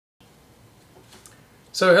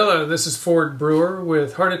So hello, this is Ford Brewer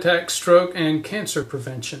with heart attack, stroke, and cancer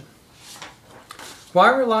prevention. Why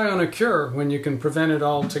rely on a cure when you can prevent it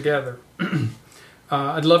all together?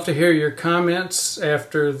 I'd love to hear your comments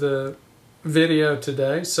after the video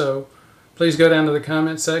today, so please go down to the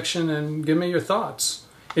comment section and give me your thoughts.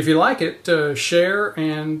 If you like it, share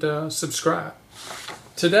and subscribe.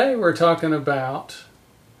 Today we're talking about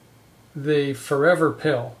the Forever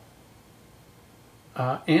pill,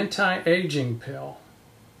 anti-aging pill.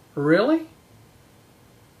 Really?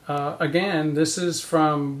 Again, this is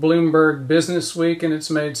from Bloomberg Business Week, and it's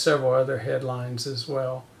made several other headlines as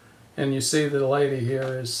well. And you see the lady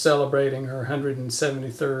here is celebrating her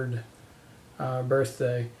 173rd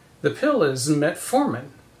birthday. The pill is Metformin.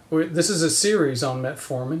 This is a series on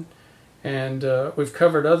Metformin, and we've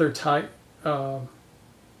covered other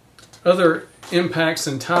impacts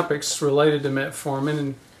and topics related to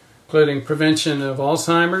Metformin, including prevention of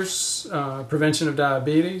Alzheimer's, prevention of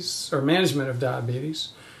diabetes, or management of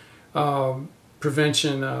diabetes,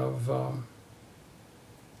 prevention of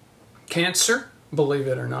cancer, believe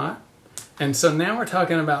it or not. And so now we're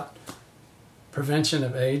talking about prevention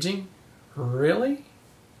of aging. Really?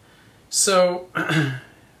 So,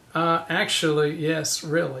 actually, yes,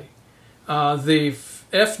 really. The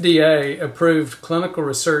FDA approved clinical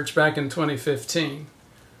research back in 2015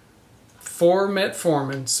 for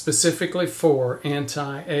Metformin, specifically for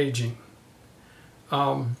anti-aging.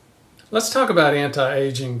 Let's talk about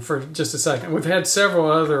anti-aging for just a second. We've had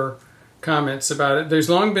several other comments about it. There's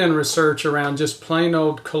long been research around just plain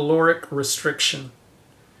old caloric restriction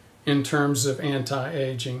in terms of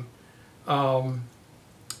anti-aging.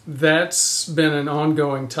 That's been an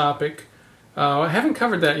ongoing topic. I haven't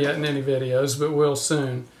covered that yet in any videos, but will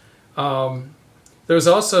soon. There's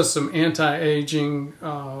also some anti-aging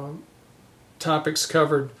topics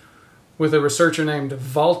covered with a researcher named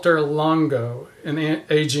Valter Longo, an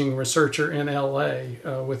aging researcher in LA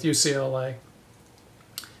with UCLA.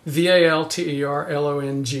 Valter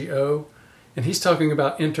Longo, and he's talking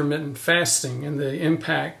about intermittent fasting and the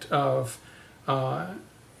impact of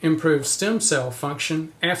improved stem cell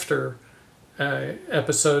function after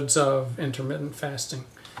episodes of intermittent fasting.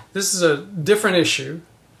 This is a different issue.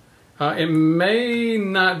 It may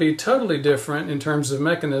not be totally different in terms of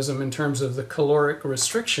mechanism, in terms of the caloric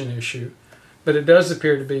restriction issue, but it does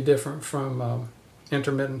appear to be different from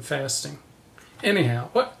intermittent fasting. Anyhow,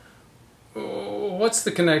 what's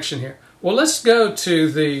the connection here? Well, let's go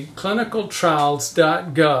to the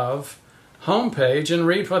clinicaltrials.gov homepage and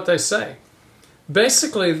read what they say.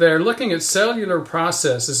 Basically, they're looking at cellular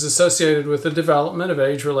processes associated with the development of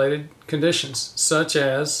age-related conditions, such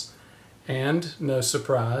as, and no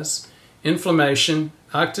surprise, inflammation,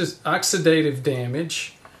 oxidative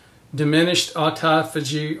damage, diminished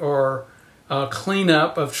autophagy or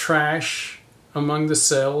cleanup of trash among the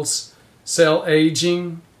cells, cell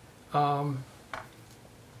aging.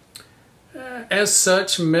 As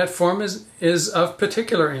such, Metformin is of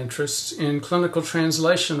particular interest in clinical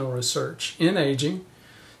translational research in aging,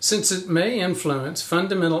 since it may influence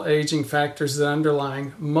fundamental aging factors that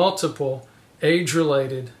underlie multiple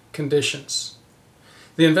age-related conditions.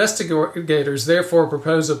 The investigators therefore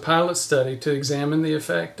propose a pilot study to examine the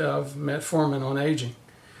effect of Metformin on aging.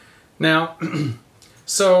 Now,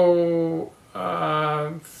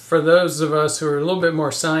 for those of us who are a little bit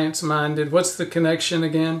more science-minded, what's the connection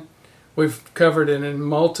again? We've covered it in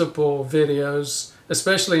multiple videos,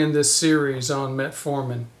 especially in this series on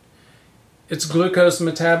Metformin. It's glucose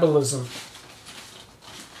metabolism.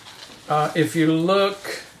 If you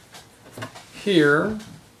look here,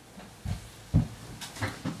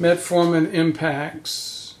 Metformin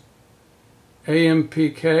impacts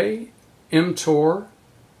AMPK, mTOR,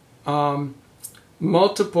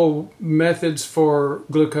 multiple methods for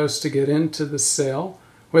glucose to get into the cell,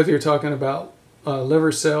 whether you're talking about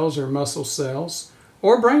liver cells or muscle cells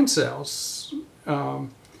or brain cells.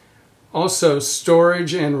 Also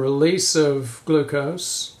storage and release of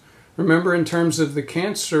glucose. Remember, in terms of the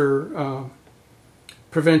cancer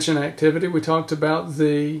prevention activity, we talked about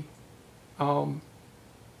the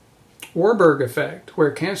Warburg effect,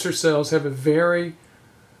 where cancer cells have a very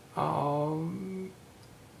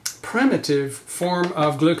primitive form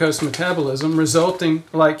of glucose metabolism, resulting,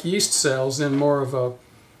 like yeast cells, in more of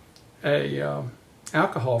a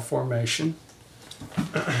alcohol formation.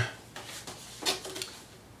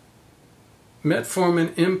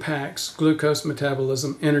 Metformin impacts glucose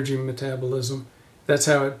metabolism, energy metabolism. That's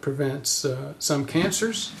how it prevents some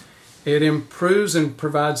cancers. It improves and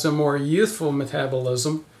provides a more youthful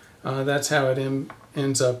metabolism. That's how it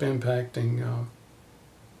ends up impacting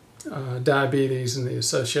diabetes and the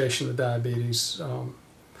association of diabetes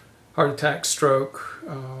heart attack, stroke,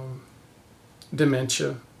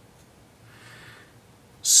 dementia.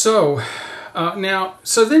 So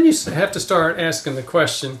so then you have to start asking the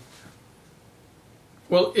question,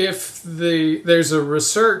 well, if there's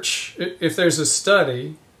a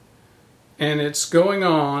study and it's going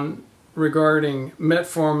on regarding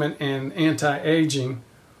metformin and anti-aging,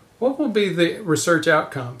 what will be the research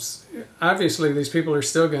outcomes? Obviously, these people are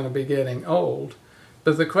still going to be getting old,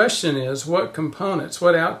 but the question is, what components,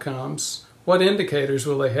 what outcomes, what indicators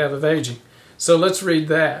will they have of aging? So let's read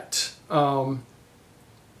that.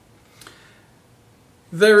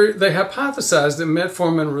 They hypothesized that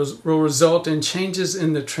metformin will result in changes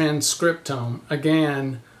in the transcriptome.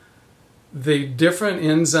 Again, the different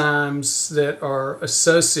enzymes that are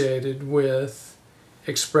associated with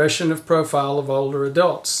expression of profile of older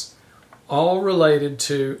adults, all related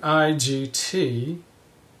to IGT,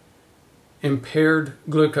 impaired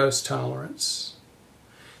glucose tolerance.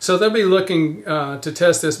 So they'll be looking to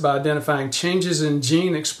test this by identifying changes in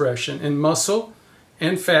gene expression in muscle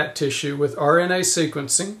and fat tissue with RNA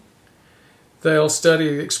sequencing. They'll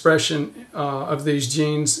study the expression of these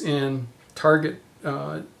genes in target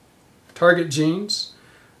genes,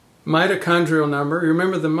 mitochondrial number.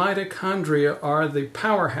 Remember, the mitochondria are the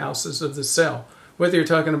powerhouses of the cell, whether you're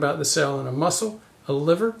talking about the cell in a muscle, a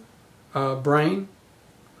liver, a brain,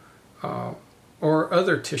 or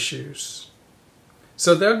other tissues.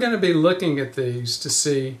 So they're going to be looking at these to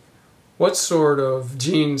see what sort of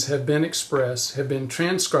genes have been expressed, have been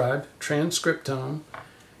transcribed, transcriptome,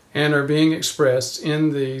 and are being expressed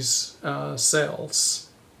in these cells.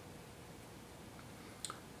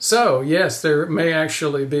 So, yes, there may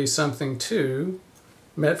actually be something to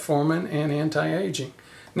metformin and anti-aging.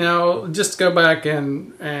 Now, just to go back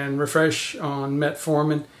and refresh on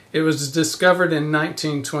metformin, it was discovered in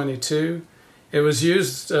 1922. It was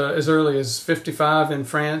used as early as 55 in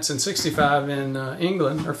France and 65 in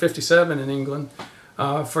England, or 57 in England,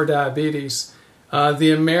 for diabetes.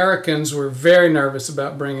 The Americans were very nervous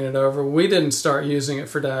about bringing it over. We didn't start using it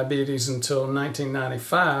for diabetes until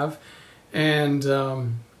 1995, and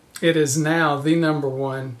it is now the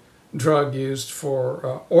 #1 drug used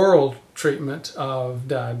for oral treatment of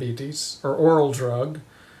diabetes, or oral drug.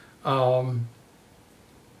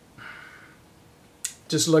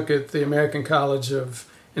 Just look at the American College of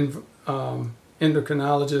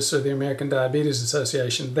Endocrinologists or the American Diabetes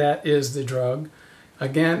Association. That is the drug.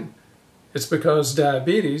 Again, it's because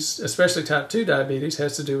diabetes, especially type 2 diabetes,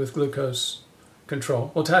 has to do with glucose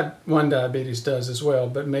control. Well, type 1 diabetes does as well,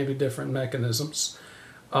 but maybe different mechanisms.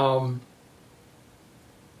 Well,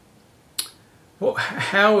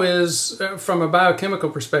 how is, from a biochemical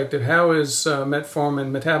perspective, how is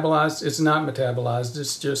metformin metabolized? It's not metabolized.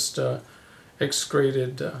 It's just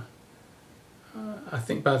excreted, I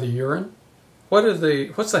think, by the urine. What's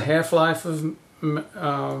the half-life of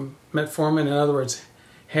metformin? In other words,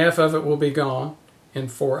 half of it will be gone in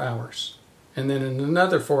 4 hours, and then in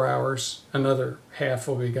another 4 hours, another half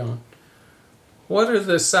will be gone. What are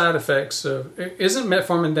the side effects of? Isn't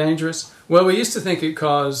metformin dangerous? Well, we used to think it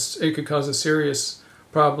could cause a serious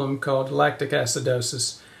problem called lactic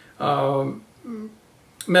acidosis.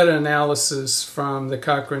 Meta-analysis from the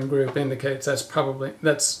Cochrane group indicates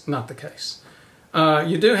that's not the case.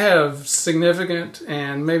 You do have significant,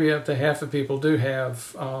 and maybe up to half of people do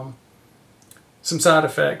have some side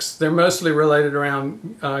effects. They're mostly related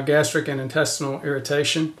around gastric and intestinal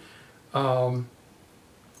irritation.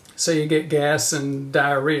 So you get gas and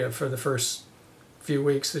diarrhea for the first few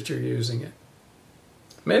weeks that you're using it.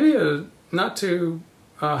 Maybe a not too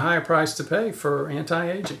high a price to pay for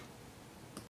anti-aging.